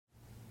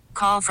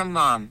Call from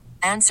mom.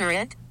 Answer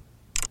it.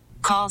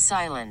 Call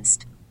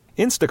silenced.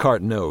 Instacart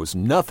knows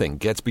nothing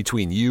gets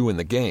between you and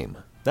the game.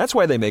 That's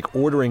why they make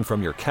ordering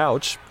from your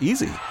couch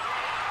easy.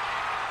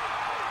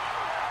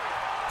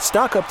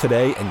 Stock up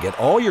today and get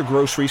all your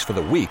groceries for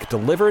the week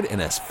delivered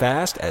in as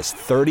fast as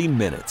 30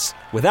 minutes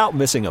without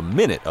missing a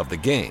minute of the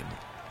game.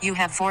 You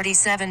have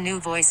 47 new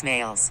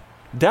voicemails.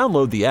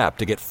 Download the app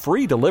to get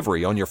free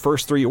delivery on your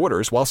first 3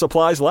 orders while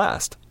supplies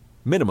last.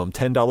 Minimum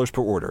 $10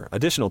 per order.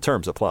 Additional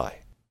terms apply.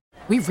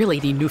 We really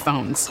need new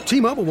phones.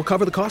 T-Mobile will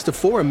cover the cost of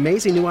 4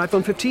 amazing new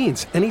iPhone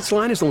 15s, and each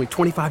line is only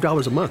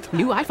 $25 a month.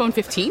 New iPhone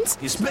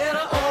 15s? It's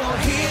better over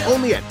here.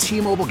 Only at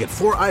T-Mobile, get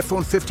 4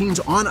 iPhone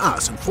 15s on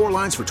us and 4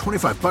 lines for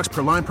 $25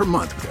 per line per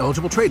month with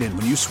eligible trade-in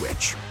when you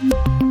switch.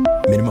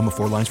 Minimum of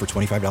 4 lines for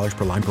 $25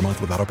 per line per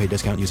month with autopay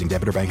discount using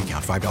debit or bank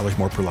account. $5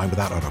 more per line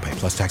without autopay,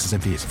 plus taxes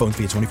and fees. Phone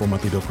fee at 24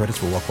 monthly bill credits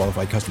for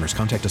well-qualified customers.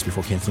 Contact us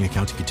before canceling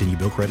account to continue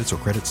bill credits or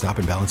credit stop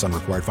and balance on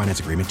required finance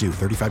agreement due.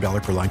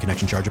 $35 per line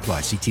connection charge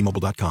applies. See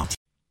T-Mobile.com.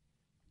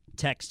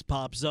 Text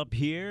pops up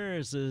here.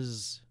 It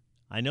says,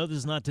 I know this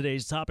is not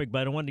today's topic,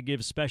 but I wanted to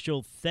give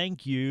special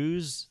thank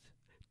yous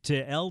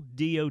to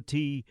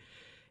LDOT.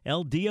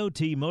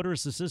 LDOT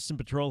Motorist Assistant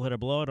Patrol had a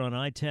blowout on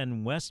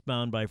I-10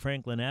 westbound by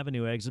Franklin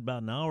Avenue exit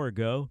about an hour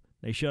ago.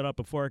 They showed up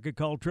before I could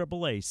call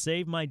AAA.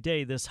 Saved my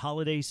day this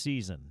holiday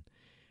season.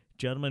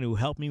 Gentleman who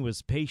helped me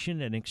was patient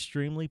and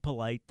extremely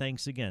polite.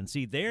 Thanks again.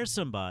 See, there's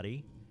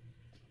somebody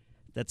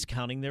that's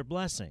counting their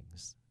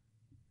blessings.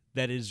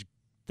 That has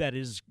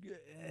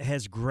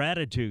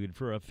gratitude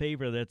for a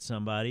favor that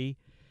somebody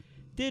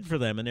did for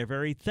them, and they're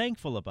very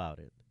thankful about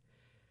it.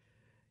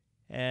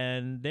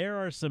 And there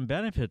are some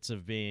benefits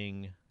of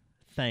being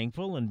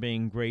thankful and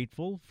being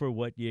grateful for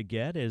what you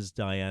get, as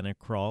Diana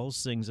Krall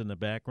sings in the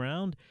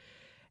background.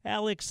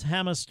 Alex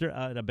Hamister,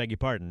 I beg your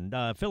pardon,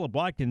 Philip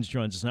Watkins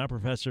joins us now,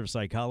 professor of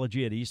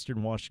psychology at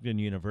Eastern Washington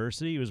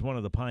University. He was one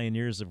of the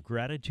pioneers of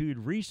gratitude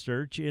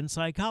research in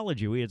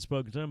psychology. We had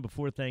spoken to him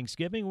before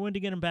Thanksgiving. We wanted to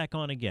get him back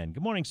on again.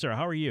 Good morning, sir.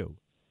 How are you?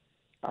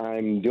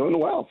 I'm doing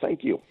well,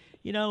 thank you.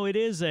 You know, it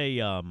is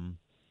an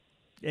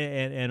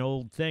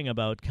old thing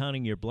about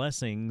counting your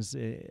blessings,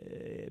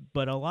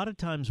 but a lot of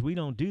times we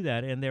don't do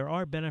that, and there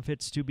are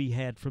benefits to be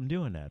had from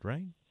doing that,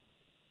 right?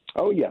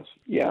 Oh, yes,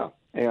 yeah.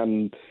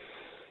 And,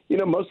 you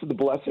know, most of the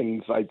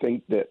blessings I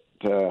think that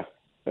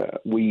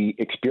we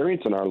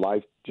experience in our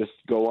life just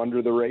go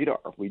under the radar.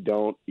 We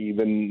don't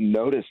even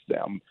notice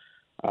them,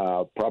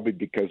 probably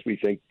because we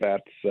think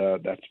that's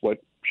what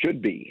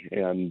should be.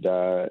 And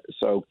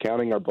so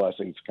counting our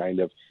blessings kind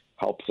of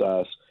helps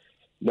us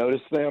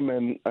notice them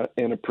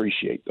and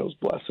appreciate those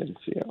blessings.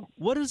 You know.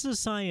 What does the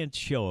science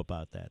show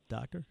about that,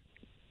 Doctor?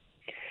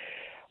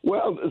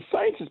 Well, the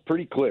science is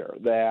pretty clear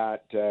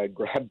that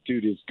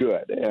gratitude is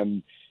good.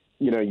 And,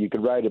 you know, you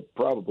could write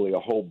probably a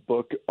whole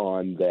book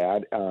on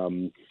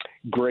that.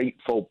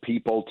 Grateful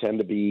people tend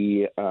to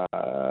be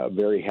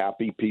very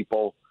happy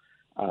people.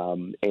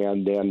 And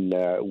then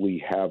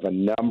we have a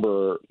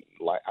number,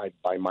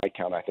 by my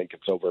count, I think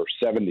it's over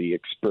 70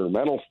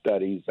 experimental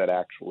studies that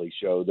actually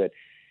show that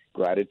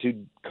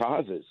gratitude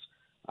causes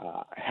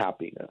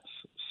happiness.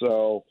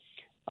 So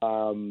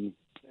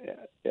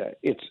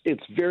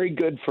it's very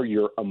good for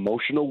your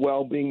emotional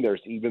well-being.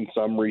 There's even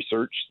some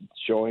research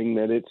showing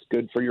that it's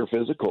good for your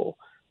physical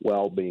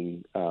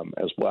well-being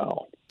as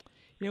well.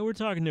 You know, we're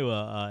talking to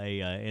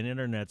an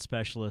internet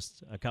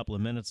specialist a couple of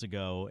minutes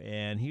ago,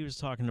 and he was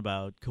talking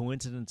about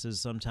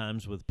coincidences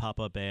sometimes with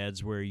pop-up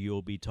ads where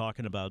you'll be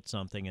talking about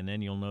something and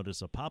then you'll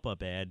notice a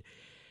pop-up ad,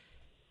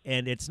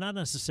 and it's not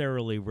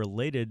necessarily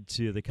related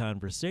to the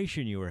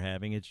conversation you were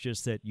having. It's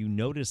just that you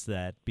notice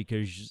that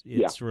because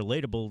it's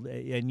relatable,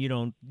 and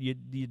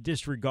you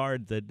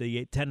disregard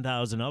the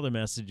 10,000 other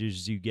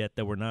messages you get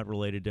that were not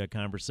related to a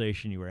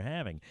conversation you were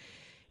having.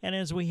 And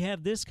as we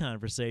have this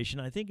conversation,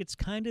 I think it's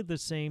kind of the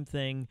same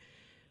thing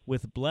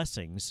with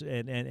blessings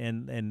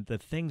and the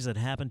things that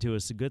happen to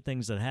us, the good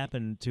things that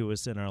happen to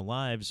us in our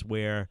lives,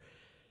 where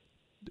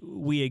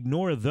we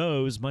ignore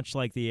those, much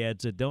like the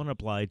ads that don't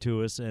apply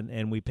to us,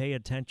 and we pay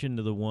attention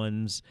to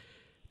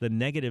the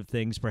negative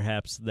things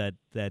perhaps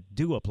that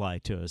do apply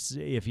to us.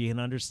 If you can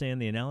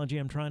understand the analogy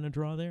I'm trying to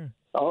draw there.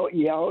 Oh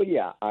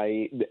yeah.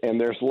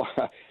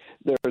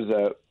 There's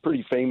a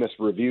pretty famous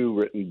review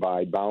written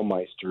by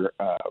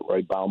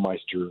Roy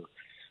Baumeister,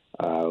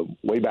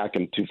 way back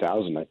in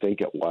 2000, I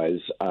think it was,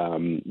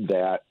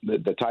 that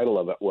the title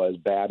of it was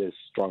 "Bad is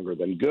Stronger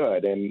Than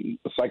Good," and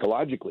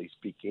psychologically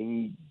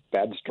speaking,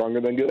 bad is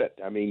stronger than good.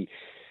 I mean,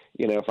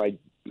 you know,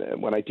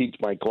 when I teach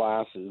my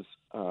classes,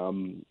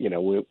 you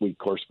know, we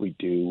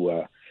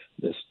do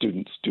the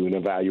students do an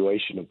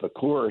evaluation of the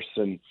course,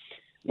 and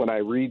when I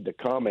read the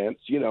comments,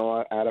 you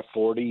know, out of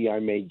 40, I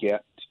may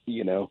get,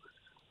 you know,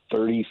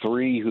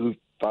 33 who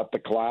thought the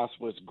class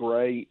was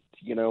great,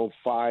 you know,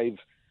 5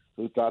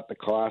 who thought the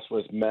class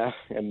was meh,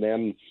 and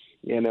then,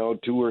 you know,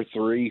 2 or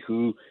 3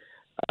 who,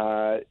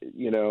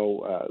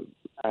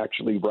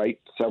 actually write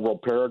several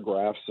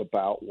paragraphs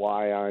about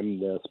why I'm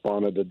the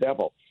spawn of the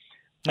devil.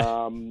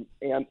 So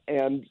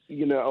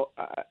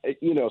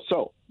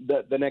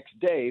the next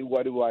day,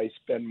 what do I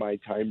spend my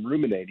time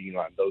ruminating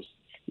on? Those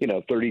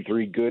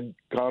 33 good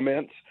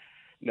comments?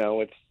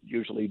 No, it's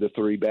usually the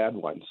 3 bad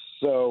ones.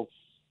 So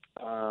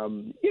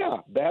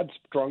bad's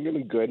stronger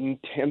than good and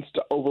tends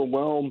to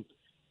overwhelm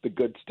the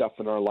good stuff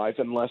in our life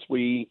unless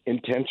we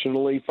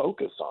intentionally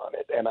focus on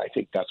it. And I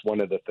think that's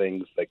one of the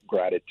things that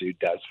gratitude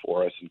does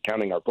for us, and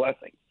counting our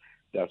blessings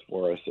does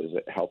for us, is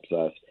it helps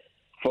us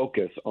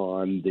focus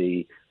on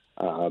the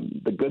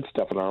good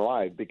stuff in our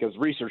life, because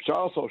research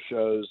also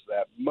shows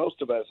that most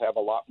of us have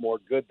a lot more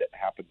good that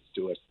happens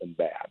to us than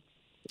bad.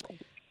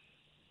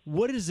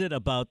 What is it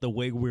about the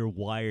way we're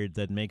wired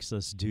that makes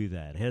us do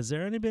that? Has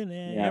there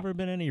ever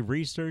been any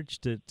research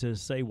to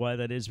say why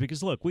that is?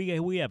 Because look, we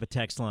have a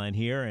text line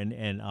here, and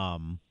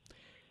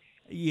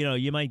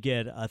you might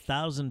get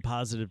 1,000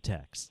 positive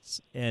texts,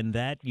 and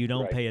that you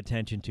don't pay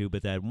attention to,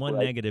 but that one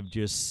negative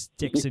just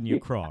sticks in your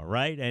craw,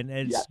 right? And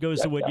it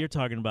goes to what you're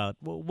talking about.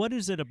 What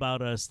is it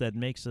about us that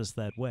makes us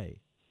that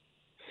way?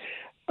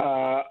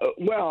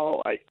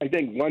 Well, I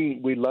think,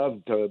 one, we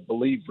love to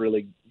believe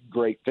really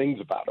great things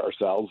about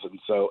ourselves, and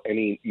so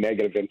any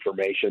negative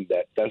information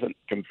that doesn't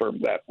confirm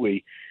that,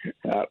 we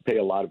pay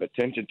a lot of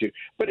attention to.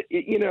 But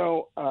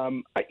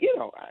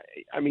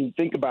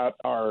think about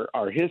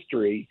our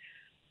history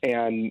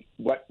and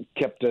what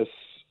kept us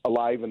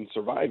alive and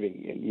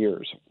surviving in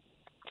years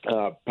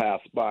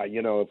passed by.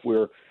 If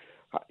we're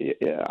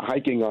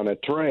hiking on a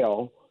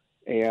trail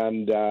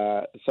and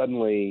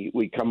suddenly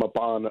we come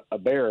upon a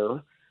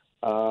bear,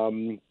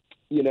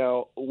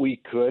 we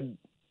could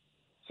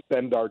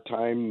spend our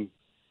time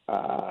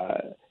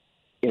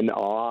in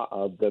awe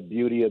of the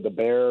beauty of the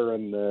bear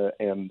and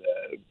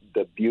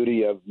the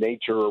beauty of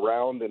nature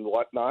around and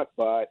whatnot,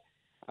 but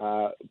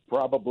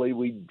probably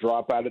we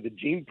drop out of the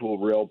gene pool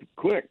real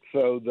quick.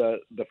 So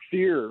the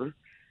fear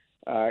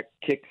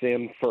kicks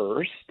in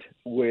first,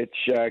 which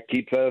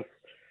keeps us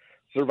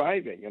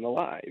surviving and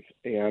alive.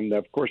 And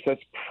of course,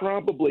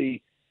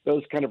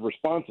 those kind of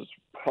responses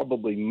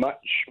probably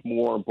much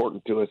more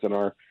important to us in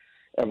our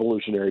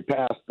evolutionary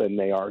past than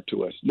they are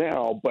to us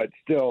now. But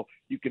still,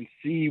 you can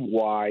see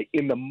why,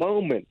 in the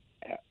moment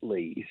at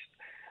least,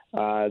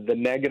 the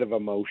negative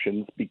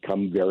emotions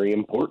become very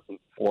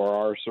important for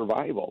our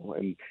survival.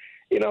 And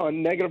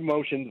negative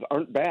emotions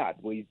aren't bad.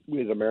 We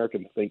as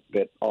Americans think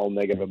that all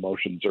negative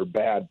emotions are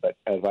bad, but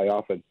as I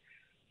often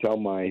tell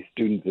my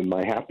students in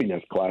my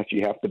happiness class,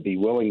 you have to be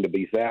willing to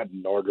be sad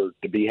in order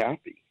to be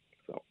happy.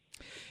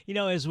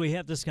 As we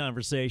have this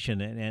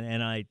conversation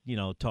and I,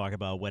 talk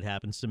about what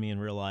happens to me in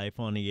real life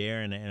on the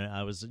air, and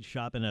I was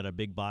shopping at a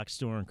big box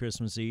store on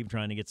Christmas Eve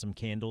trying to get some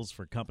candles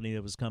for a company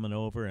that was coming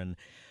over, and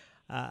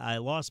I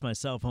lost my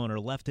cell phone, or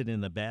left it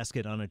in the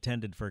basket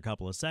unattended for a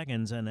couple of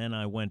seconds, and then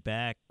I went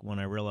back when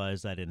I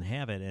realized I didn't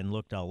have it and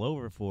looked all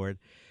over for it.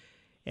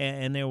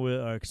 And there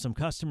were some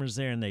customers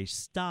there, and they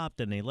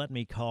stopped and they let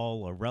me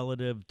call a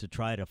relative to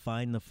try to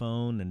find the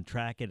phone and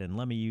track it, and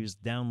let me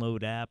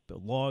download app,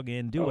 log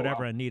in, do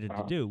whatever I needed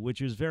to do,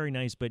 which was very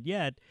nice. But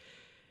yet,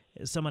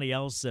 somebody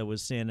else that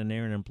was standing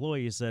there, an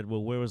employee, said,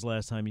 "Well, where was the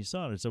last time you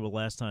saw it?" I said, "Well,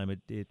 last time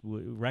it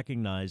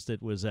recognized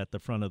it was at the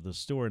front of the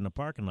store in the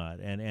parking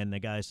lot." And the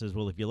guy says,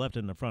 "Well, if you left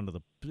it in the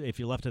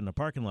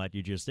parking lot,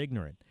 you're just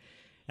ignorant."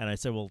 And I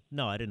said, "Well,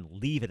 no, I didn't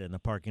leave it in the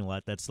parking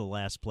lot. That's the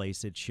last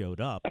place it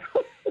showed up."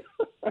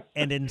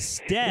 And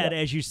instead,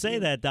 as you say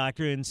that,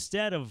 Doctor,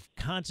 instead of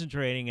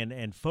concentrating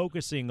and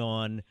focusing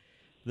on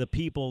the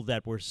people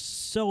that were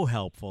so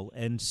helpful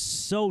and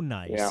so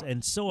nice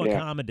and so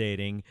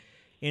accommodating,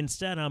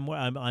 instead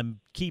I'm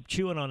keep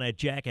chewing on that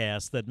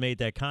jackass that made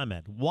that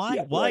comment.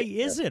 Why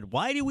is it?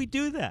 Why do we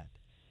do that?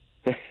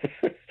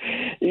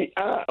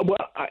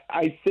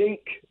 I think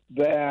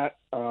that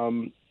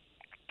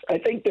I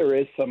think there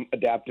is some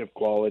adaptive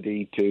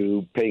quality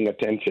to paying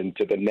attention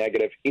to the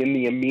negative in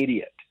the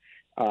immediate.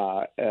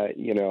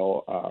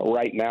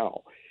 Right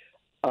now.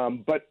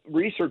 But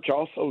research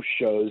also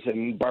shows,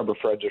 and Barbara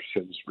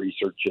Fredrickson's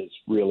research has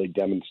really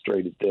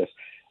demonstrated this,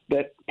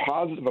 that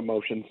positive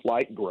emotions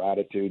like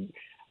gratitude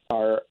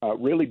are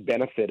really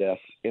benefit us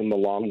in the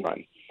long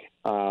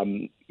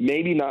run.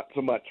 Maybe not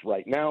so much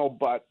right now,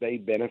 but they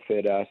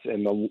benefit us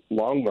in the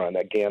long run.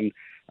 Again,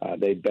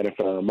 they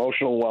benefit our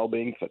emotional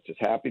well-being, such as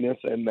happiness,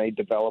 and they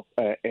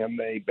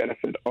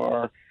benefit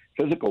our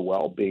physical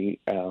well-being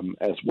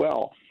as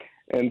well.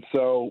 And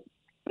so,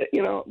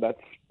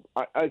 that's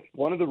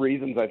one of the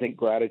reasons I think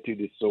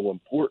gratitude is so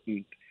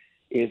important,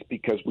 is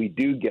because we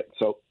do get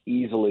so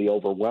easily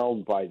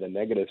overwhelmed by the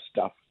negative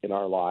stuff in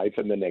our life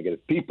and the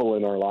negative people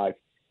in our life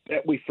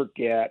that we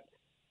forget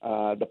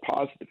the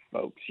positive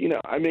folks.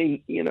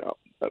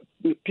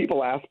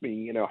 People ask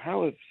me,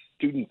 how have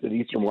students at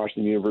Eastern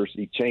Washington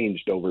University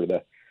changed over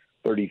the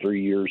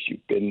 33 years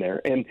you've been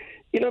there? And,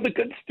 the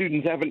good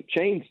students haven't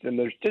changed, and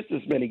there's just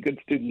as many good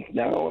students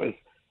now as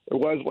there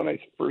was when I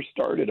first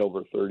started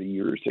over 30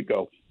 years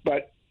ago.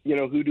 But,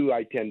 who do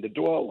I tend to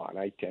dwell on?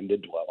 I tend to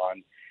dwell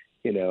on,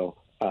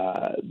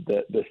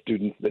 the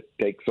students that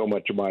take so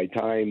much of my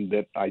time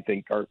that I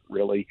think aren't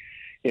really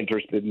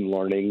interested in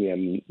learning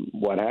and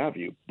what have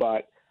you.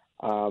 But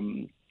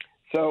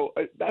so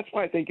that's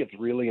why I think it's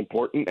really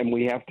important, and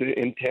we have to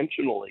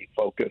intentionally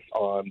focus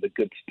on the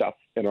good stuff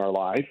in our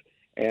life.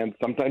 And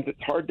sometimes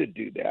it's hard to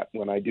do that.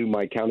 When I do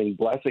my Counting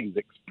Blessings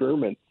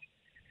experiments,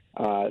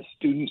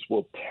 students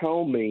will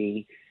tell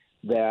me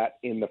that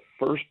in the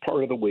first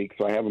part of the week,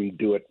 so I have them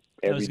do it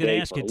every day. I was going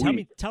to ask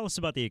you, tell us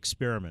about the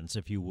experiments,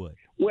 if you would.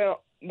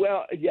 Well,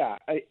 yeah.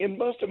 In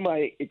most of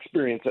my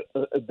experience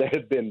that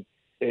have been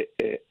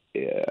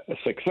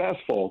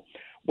successful,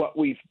 what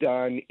we've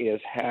done is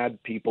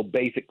had people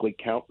basically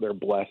count their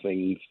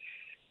blessings,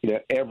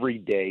 every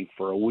day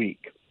for a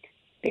week.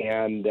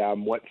 And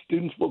what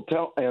students will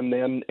tell,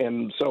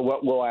 and so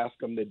what we'll ask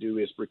them to do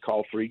is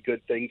recall 3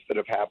 good things that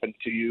have happened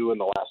to you in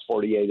the last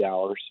 48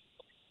 hours,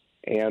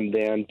 and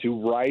then to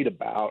write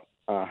about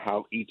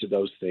how each of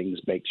those things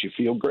makes you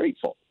feel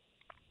grateful.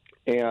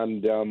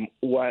 And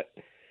what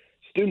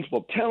students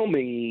will tell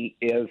me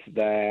is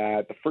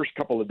that the first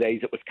couple of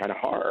days it was kind of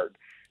hard,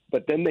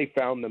 but then they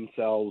found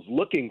themselves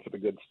looking for the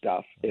good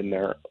stuff in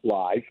their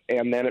life,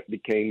 and then it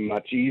became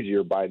much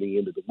easier by the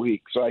end of the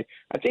week. So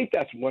I think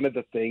that's one of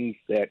the things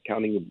that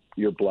Counting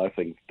Your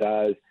Blessings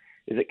does,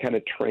 is it kind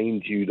of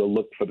trains you to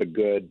look for the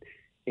good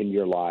in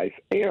your life,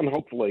 and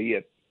hopefully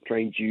it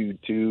trains you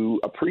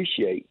to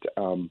appreciate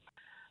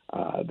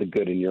the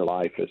good in your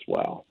life as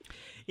well.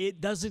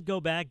 Does it go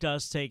back to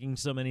us taking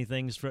so many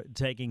things for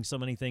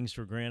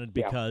granted?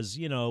 Because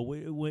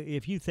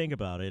if you think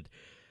about it,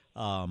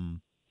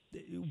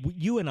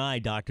 you and I,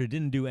 Doctor,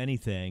 didn't do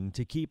anything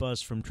to keep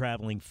us from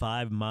traveling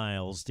 5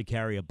 miles to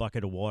carry a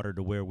bucket of water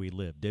to where we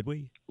live, did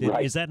we?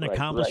 Is that an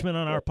accomplishment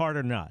on our part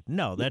or not?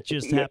 No, that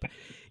just happened.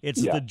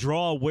 It's the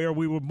draw where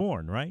we were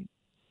born, right?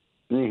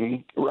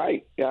 Mm-hmm.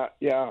 Right.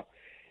 Yeah.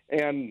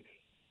 And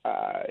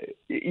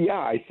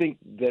I think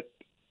that.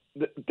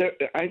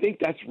 I think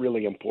that's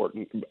really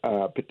important,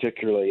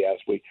 particularly as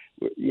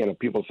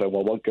people say,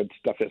 well, what good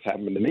stuff has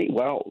happened to me?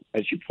 Well,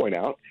 as you point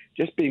out,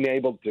 just being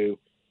able to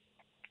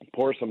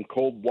pour some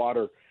cold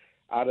water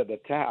out of the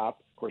tap.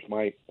 Of course,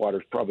 my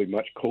water's probably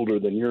much colder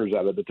than yours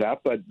out of the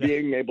tap, but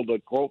being able to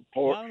pour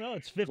well, no,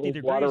 it's 50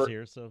 degrees water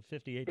here, so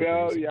 58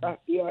 degrees.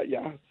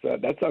 Yeah. So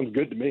that sounds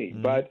good to me.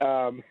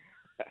 Mm-hmm.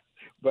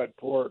 But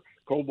pour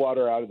cold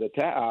water out of the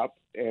tap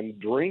and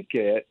drink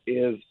it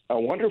is a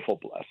wonderful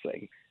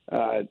blessing.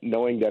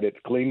 Knowing that it's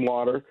clean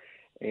water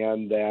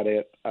and that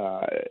it,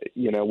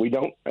 we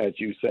don't, as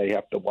you say,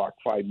 have to walk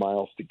 5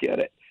 miles to get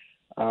it.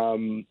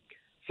 So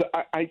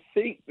I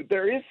think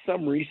there is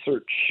some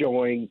research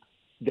showing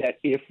that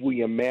if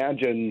we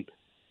imagine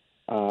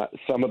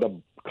some of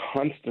the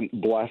constant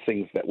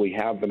blessings that we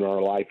have in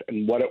our life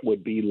and what it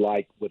would be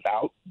like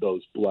without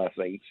those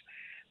blessings,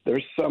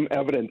 there's some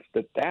evidence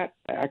that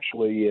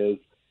actually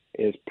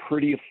is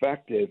pretty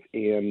effective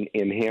in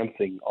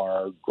enhancing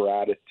our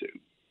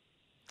gratitude.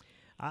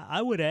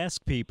 I would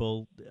ask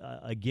people,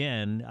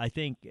 again, I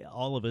think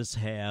all of us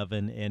have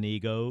an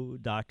ego,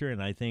 Doctor, and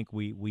I think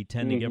we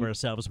tend to give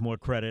ourselves more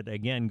credit.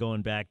 Again,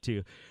 going back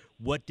to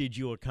what did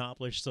you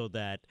accomplish, so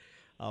that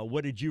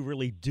what did you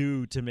really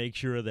do to make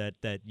sure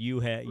that you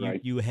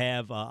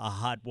have a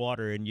hot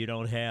water and you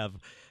don't have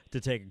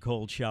to take a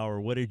cold shower?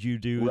 What did you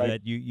do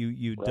that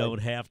you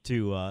don't have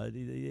to?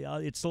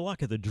 It's the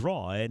luck of the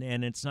draw,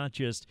 and it's not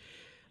just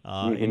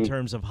in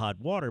terms of hot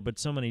water, but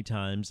so many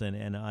times,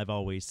 and I've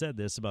always said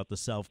this about the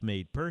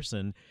self-made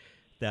person,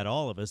 that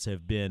all of us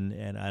have been,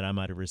 and I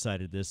might have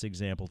recited this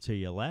example to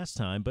you last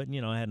time, but,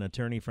 I had an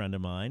attorney friend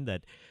of mine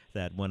that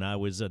when I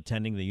was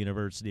attending the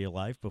University of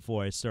Life,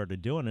 before I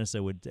started doing this, they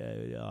would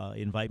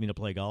invite me to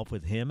play golf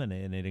with him, and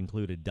it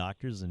included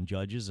doctors and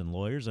judges and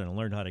lawyers, and I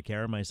learned how to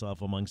carry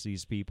myself amongst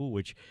these people,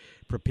 which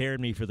prepared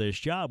me for this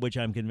job, which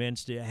I'm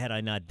convinced, had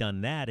I not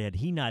done that, had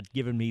he not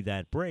given me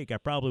that break, I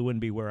probably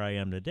wouldn't be where I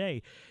am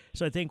today.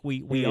 So I think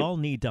we all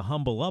need to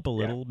humble up a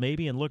little,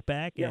 maybe, and look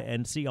back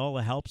and see all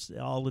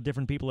the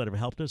different people that have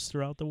helped us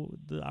throughout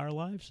our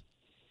lives.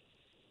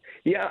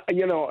 Yeah,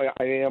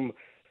 I am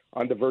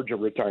on the verge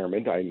of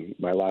retirement.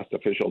 My last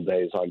official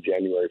day is on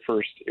January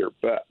 1st here,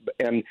 but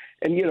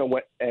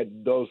what at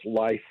those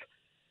life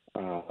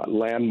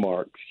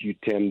landmarks, you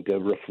tend to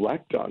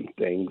reflect on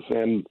things,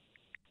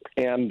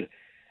 and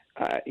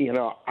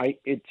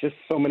it's just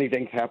so many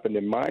things happened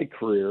in my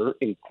career,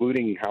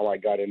 including how I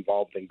got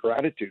involved in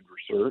gratitude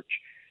research,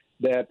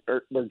 that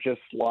are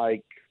just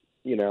like,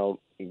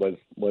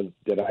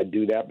 did I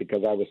do that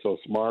because I was so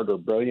smart or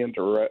brilliant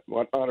or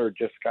whatnot, or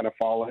just kind of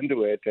fall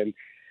into it? And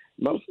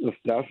most of the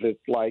stuff, it's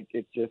like,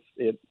 it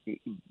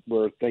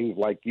were things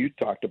like you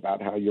talked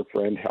about, how your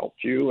friend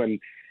helped you, and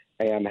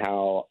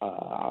how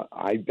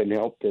I've been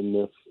helped in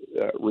this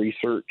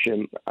research.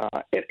 And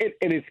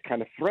it's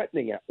kind of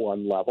threatening at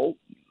one level,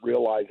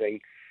 realizing,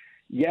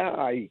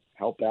 I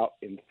help out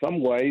in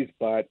some ways,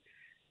 but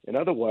in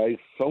other ways,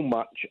 so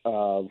much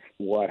of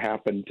what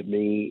happened to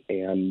me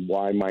and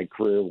why my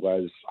career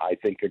was, I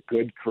think, a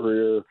good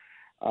career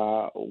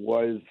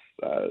was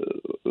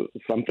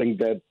something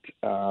that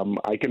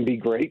I can be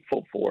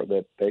grateful for,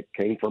 that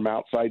came from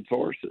outside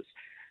sources.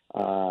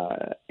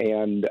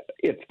 And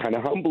it's kind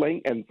of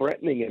humbling and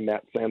threatening in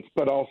that sense,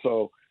 but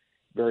also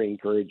very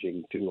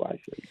encouraging too, I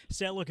think.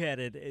 See, I look at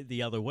it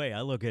the other way.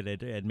 I look at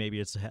it, and maybe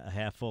it's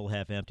half full,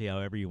 half empty,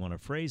 however you want to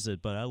phrase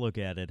it, but I look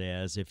at it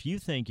as if you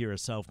think you're a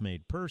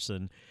self-made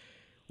person,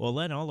 well,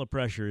 then all the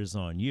pressure is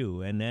on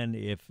you. And then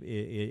if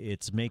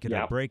it's make it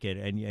or break it,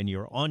 and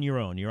you're on your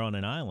own, you're on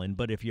an island,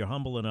 but if you're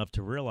humble enough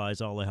to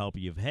realize all the help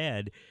you've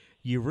had,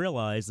 you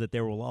realize that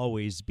there will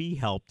always be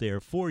help there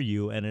for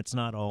you, and it's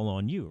not all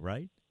on you,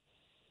 right?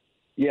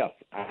 Yes,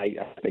 I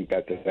think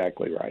that's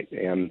exactly right,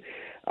 and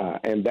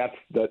that's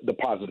the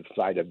positive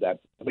side of that.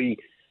 We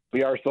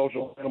are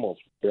social animals.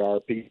 We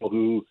are people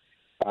who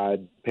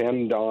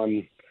depend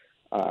on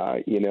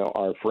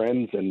our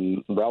friends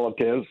and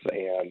relatives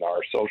and our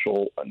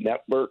social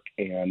network,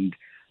 and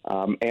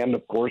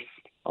of course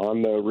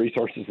on the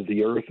resources of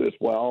the earth as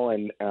well,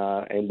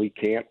 and we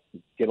can't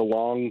get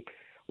along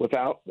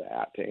without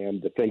that.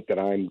 And to think that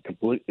I'm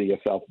completely a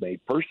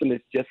self-made person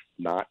is just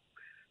not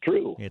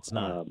true. It's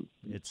not.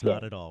 It's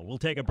not at all. We'll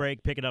take a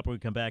break, pick it up when we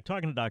come back.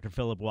 Talking to Dr.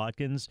 Philip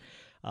Watkins,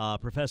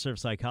 professor of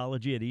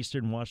psychology at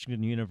Eastern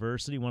Washington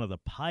University, one of the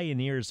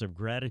pioneers of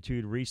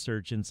gratitude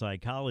research in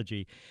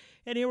psychology.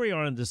 And here we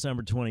are on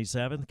December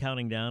 27th,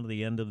 counting down to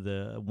the end of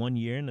the one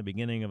year and the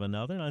beginning of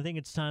another. And I think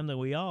it's time that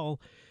we all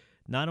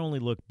not only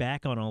look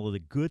back on all of the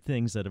good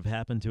things that have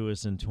happened to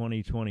us in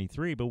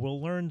 2023, but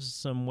we'll learn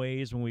some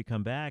ways when we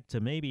come back to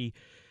maybe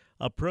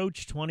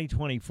approach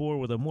 2024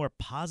 with a more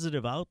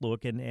positive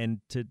outlook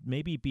and to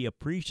maybe be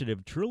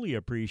appreciative, truly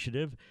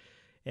appreciative,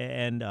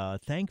 and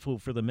thankful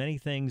for the many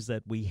things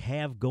that we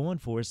have going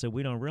for us that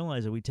we don't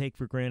realize that we take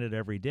for granted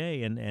every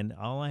day. And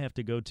all I have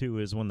to go to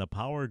is when the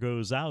power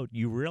goes out,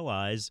 you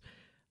realize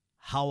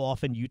how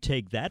often you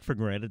take that for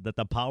granted, that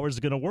the power's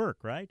going to work,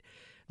 right?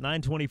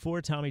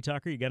 924, Tommy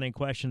Tucker. You got any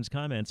questions,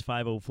 comments?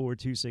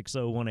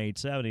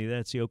 504-260-1870.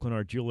 That's the Oakland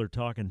Art Jeweler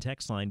Talk and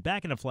Text line.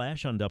 Back in a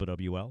flash on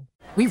WWL.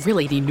 We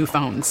really need new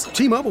phones.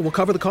 T-Mobile will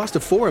cover the cost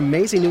of 4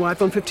 amazing new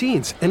iPhone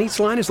 15s, and each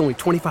line is only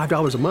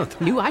 $25 a month.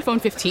 New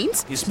iPhone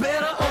 15s? It's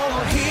better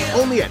over here.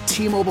 Only at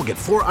T-Mobile, get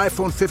 4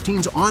 iPhone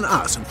 15s on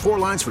us and 4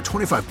 lines for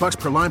 $25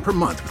 per line per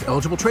month with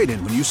eligible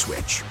trade-in when you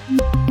switch.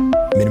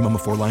 Minimum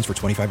of 4 lines for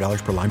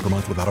 $25 per line per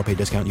month with autopay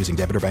discount using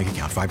debit or bank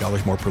account.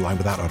 $5 more per line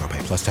without autopay,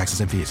 plus taxes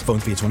and fees. Phone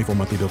fee at 24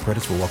 monthly bill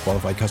credits for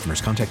well-qualified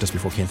customers. Contact us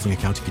before canceling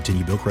account to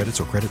continue bill credits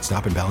or credit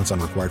stop and balance on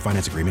required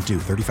finance agreement due.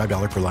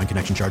 $35 per line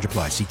connection charge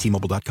applies. See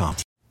T-Mobile.com.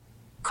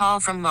 Call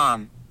from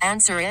mom.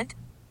 Answer it.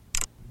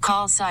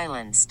 Call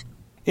silenced.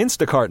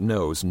 Instacart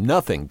knows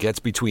nothing gets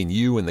between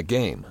you and the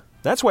game.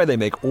 That's why they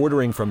make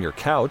ordering from your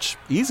couch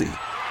easy.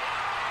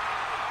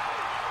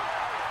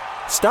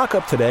 Stock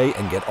up today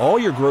and get all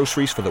your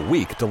groceries for the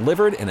week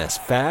delivered in as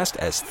fast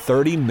as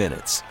 30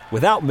 minutes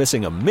without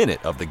missing a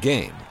minute of the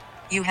game.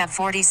 You have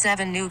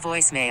 47 new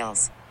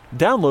voicemails.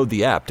 Download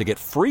the app to get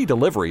free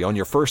delivery on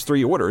your first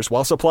 3 orders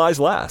while supplies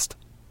last.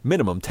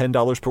 Minimum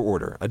 $10 per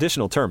order.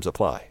 Additional terms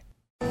apply.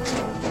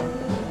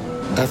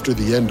 After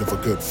the end of a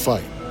good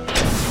fight,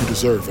 you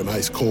deserve an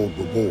ice-cold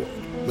reward.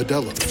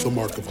 Modelo is the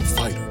mark of a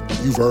fighter.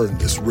 You've earned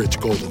this rich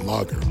golden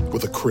lager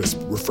with a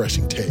crisp,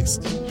 refreshing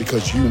taste.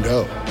 Because you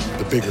know,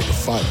 the bigger the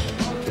fight,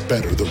 the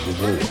better the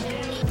reward.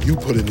 You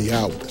put in the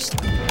hours,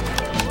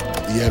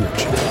 the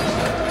energy,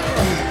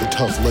 the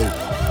tough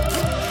labor.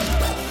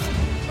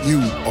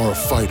 You are a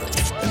fighter,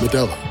 and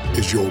Modelo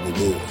is your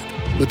reward.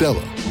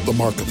 Modelo, the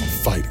mark of a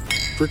fighter.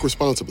 Drink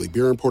responsibly.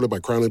 Beer imported by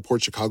Crown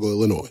Imports, Chicago,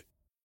 Illinois.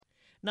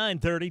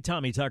 9:30,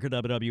 Tommy Tucker,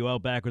 WWL,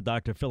 back with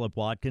Dr. Philip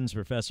Watkins,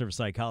 professor of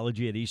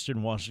psychology at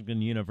Eastern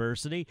Washington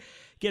University.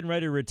 Getting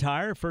ready to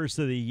retire, first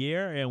of the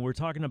year, and we're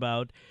talking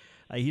about,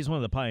 he's one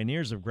of the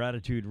pioneers of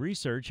gratitude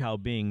research, how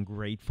being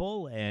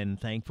grateful and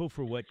thankful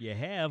for what you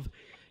have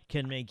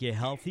can make you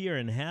healthier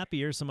and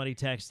happier. Somebody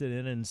texted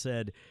in and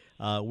said,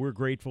 we're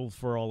grateful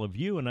for all of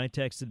you, and I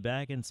texted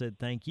back and said,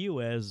 thank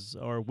you, as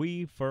are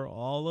we for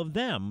all of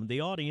them,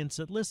 the audience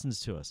that listens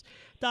to us.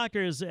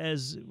 Doctors,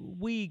 as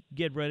we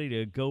get ready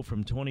to go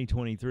from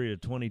 2023 to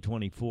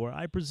 2024,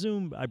 I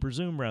presume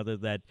rather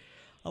that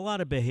a lot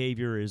of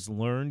behavior is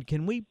learned.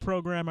 Can we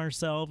program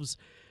ourselves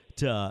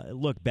to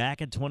look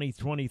back at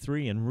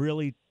 2023 and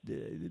really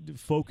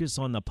focus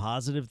on the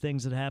positive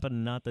things that happen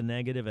and not the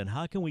negative? And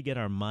how can we get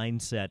our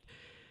mindset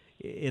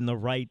in the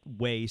right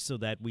way so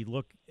that we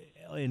look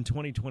in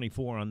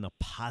 2024 on the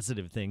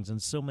positive things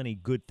and so many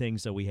good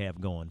things that we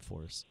have going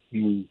for us?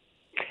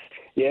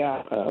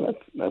 Yeah,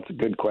 that's a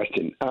good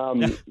question.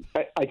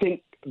 I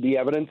think the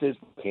evidence is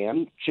we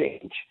can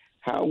change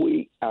how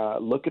we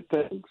look at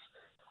things,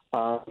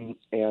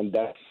 and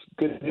that's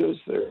good news.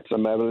 There's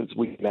some evidence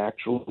we can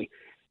actually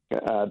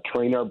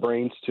train our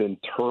brains to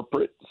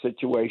interpret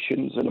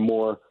situations in a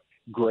more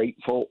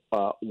grateful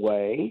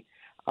way.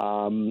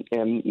 And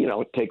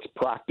it takes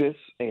practice,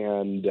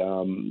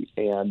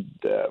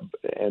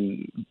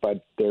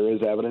 but there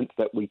is evidence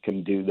that we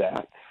can do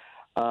that.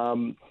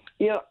 I'm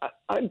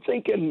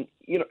thinking,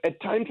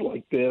 at times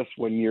like this,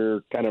 when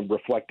you're kind of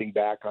reflecting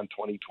back on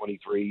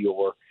 2023,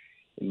 or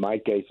in my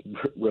case,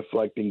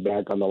 reflecting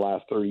back on the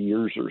last 30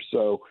 years or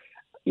so,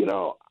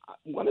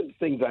 one of the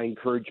things I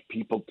encourage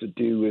people to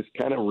do is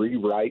kind of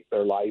rewrite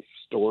their life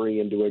story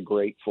into a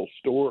grateful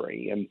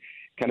story, and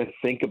kind of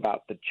think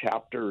about the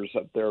chapters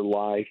of their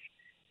life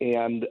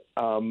and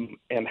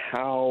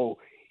how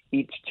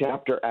each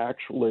chapter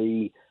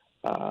actually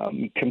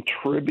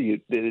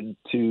contributed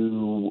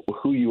to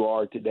who you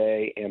are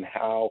today, and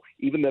how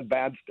even the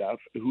bad stuff,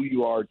 who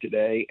you are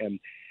today, and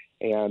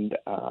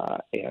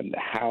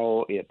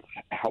how it's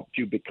helped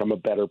you become a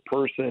better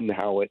person,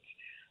 how it's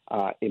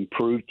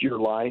improved your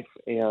life,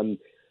 and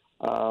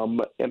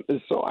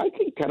so I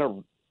think kind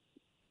of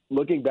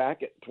looking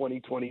back at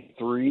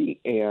 2023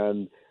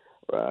 and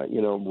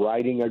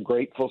writing a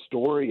grateful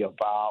story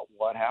about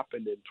what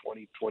happened in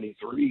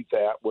 2023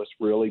 that was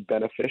really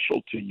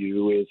beneficial to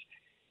you is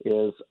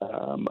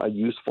a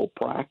useful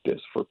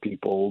practice for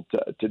people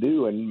to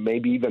do. And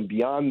maybe even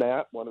beyond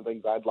that, one of the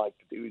things I'd like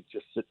to do is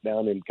just sit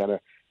down and kind of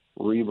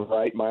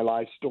rewrite my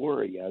life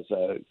story as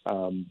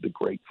the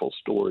grateful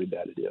story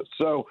that it is.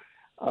 So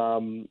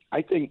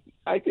I think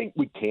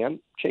we can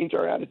change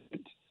our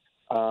attitudes,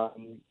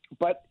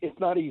 but it's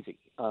not easy.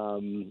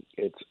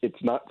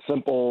 It's not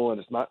simple,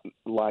 and it's not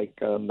like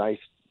a nice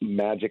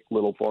magic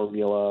little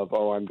formula of,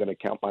 I'm going to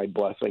count my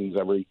blessings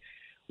every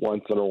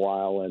once in a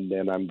while, and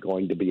then I'm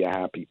going to be a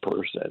happy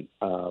person.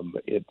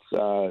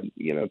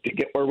 To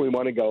get where we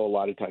want to go, a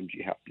lot of times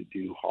you have to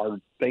do hard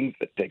things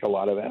that take a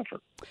lot of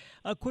effort.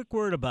 A quick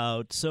word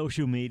about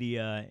social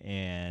media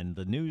and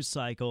the news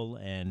cycle.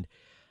 And,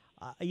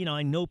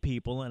 I know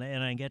people,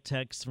 and I get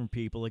texts from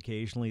people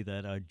occasionally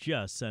that are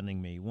just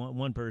sending me,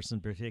 one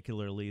person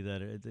particularly,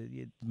 that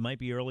it might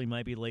be early,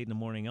 might be late in the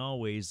morning,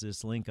 always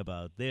this link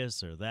about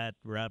this or that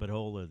rabbit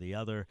hole or the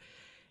other.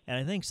 And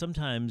I think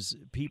sometimes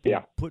people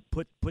put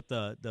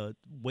the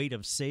weight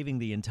of saving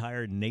the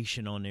entire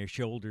nation on their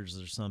shoulders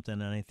or something.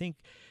 And I think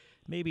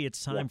maybe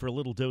it's time for a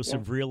little dose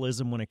of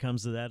realism when it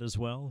comes to that as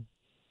well.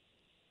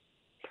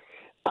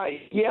 I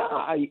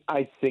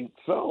think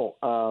so.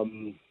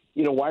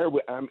 Why are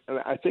we?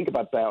 I think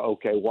about that.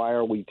 Okay, why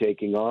are we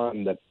taking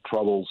on the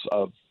troubles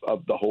of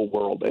the whole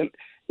world? And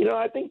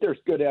I think there's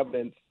good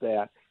evidence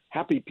that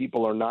happy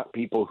people are not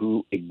people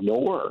who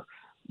ignore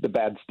the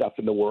bad stuff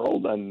in the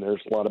world, and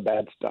there's a lot of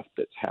bad stuff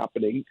that's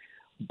happening.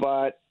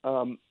 But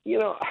I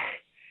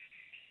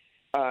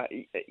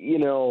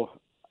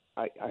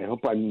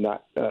hope I'm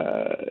not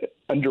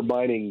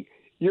undermining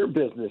your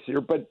business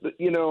here. But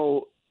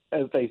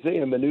as they say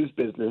in the news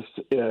business,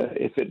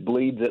 if it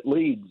bleeds, it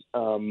leads.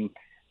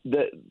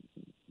 The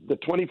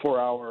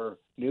 24-hour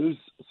news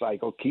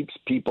cycle keeps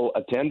people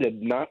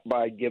attended, not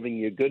by giving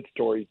you good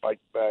stories, but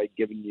by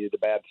giving you the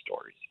bad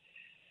stories.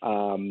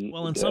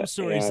 Well, in some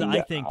stories,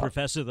 I think,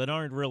 Professor, that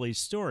aren't really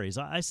stories.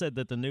 I said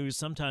that the news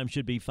sometimes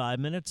should be 5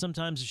 minutes,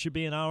 sometimes it should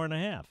be an hour and a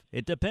half.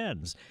 It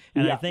depends.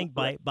 And I think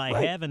by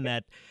having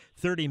that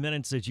 30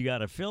 minutes that you got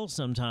to fill,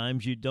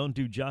 sometimes you don't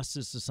do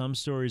justice to some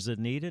stories that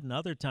need it, and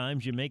other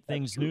times you make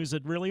things news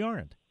that really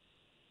aren't.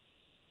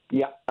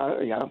 Because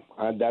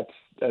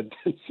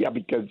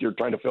you're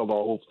trying to fill the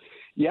holes.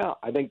 Yeah,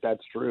 I think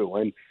that's true.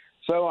 And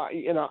so,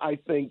 I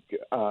think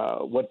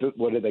what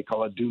do they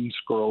call it? Doom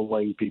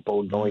scrolling,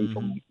 people going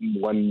from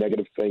one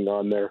negative thing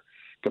on their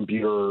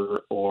computer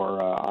or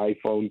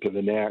iPhone to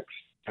the next.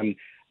 And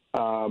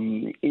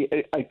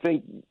I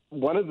think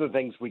one of the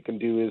things we can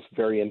do is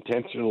very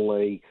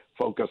intentionally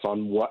focus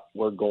on what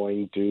we're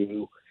going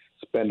to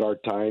spend our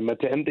time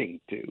attending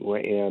to.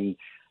 And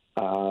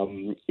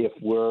if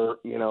we're,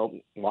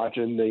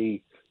 watching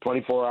the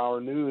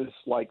 24-hour news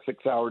like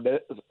 6 hours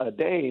a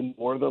day,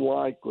 more than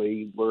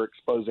likely we're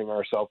exposing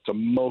ourselves to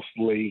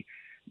mostly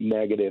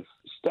negative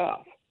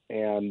stuff.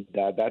 And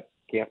that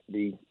can't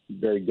be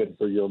very good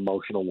for your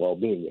emotional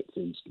well-being, it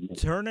seems to me.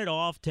 Turn it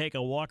off, take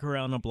a walk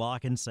around the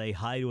block, and say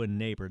hi to a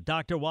neighbor.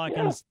 Dr.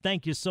 Watkins,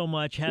 thank you so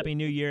much. Happy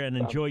New Year, and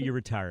enjoy your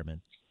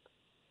retirement.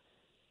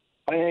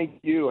 Thank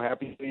you.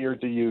 Happy New Year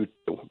to you,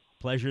 too.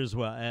 Pleasure as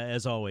well,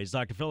 as always.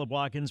 Dr. Philip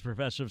Watkins,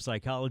 professor of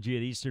psychology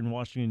at Eastern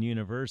Washington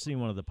University,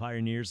 one of the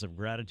pioneers of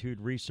gratitude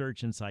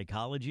research in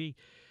psychology.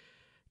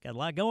 Got a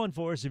lot going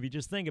for us if you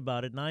just think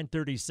about it.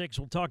 9:36.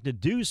 We'll talk to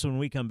Deuce when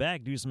we come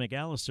back. Deuce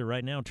McAllister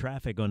right now.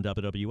 Traffic on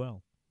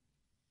WWL.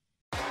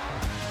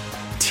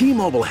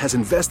 T-Mobile has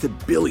invested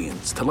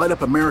billions to light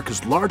up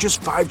America's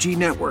largest 5G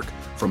network,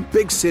 from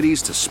big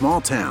cities to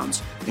small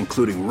towns,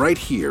 including right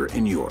here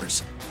in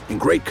yours. And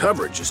great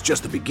coverage is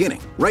just the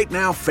beginning. Right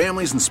now,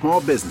 families and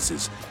small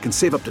businesses can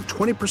save up to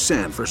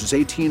 20% versus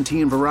AT&T and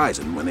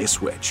Verizon when they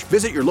switch.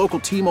 Visit your local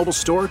T-Mobile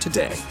store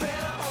today.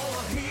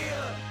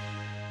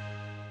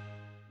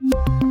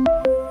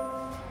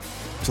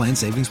 Plan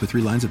savings with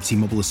 3 lines of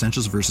T-Mobile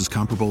Essentials versus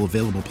comparable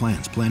available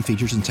plans. Plan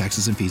features and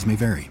taxes and fees may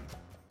vary.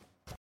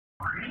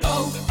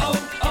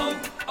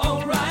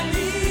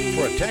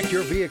 Protect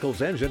your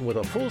vehicle's engine with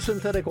a full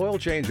synthetic oil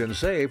change and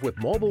save with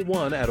Mobile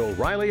One at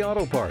O'Reilly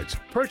Auto Parts.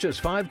 Purchase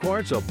 5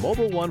 quarts of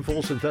Mobile One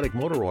full synthetic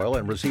motor oil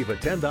and receive a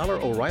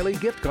 $10 O'Reilly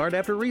gift card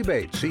after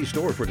rebate. See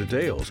store for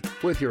details.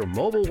 With your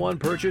Mobile One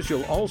purchase,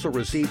 you'll also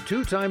receive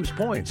 2 times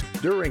points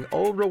during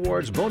O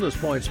Rewards Bonus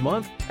Points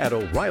Month at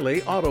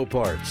O'Reilly Auto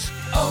Parts.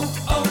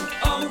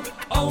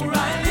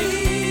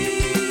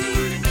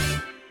 O'Reilly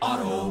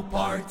Auto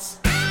Parts.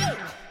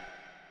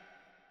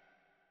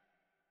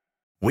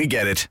 We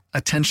get it.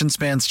 Attention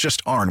spans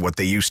just aren't what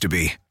they used to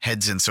be.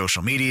 Heads in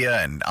social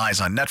media and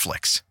eyes on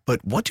Netflix.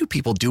 But what do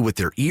people do with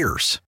their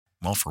ears?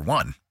 Well, for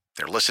one,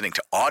 they're listening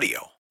to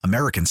audio.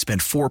 Americans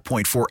spend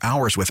 4.4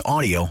 hours with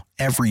audio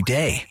every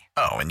day.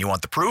 Oh, and you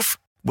want the proof?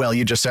 Well,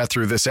 you just sat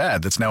through this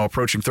ad that's now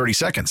approaching 30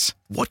 seconds.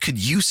 What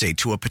could you say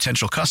to a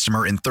potential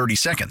customer in 30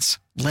 seconds?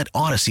 Let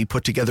Odyssey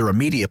put together a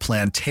media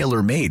plan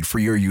tailor-made for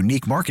your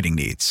unique marketing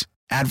needs.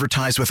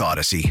 Advertise with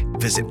Odyssey.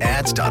 Visit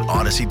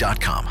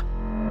ads.odyssey.com.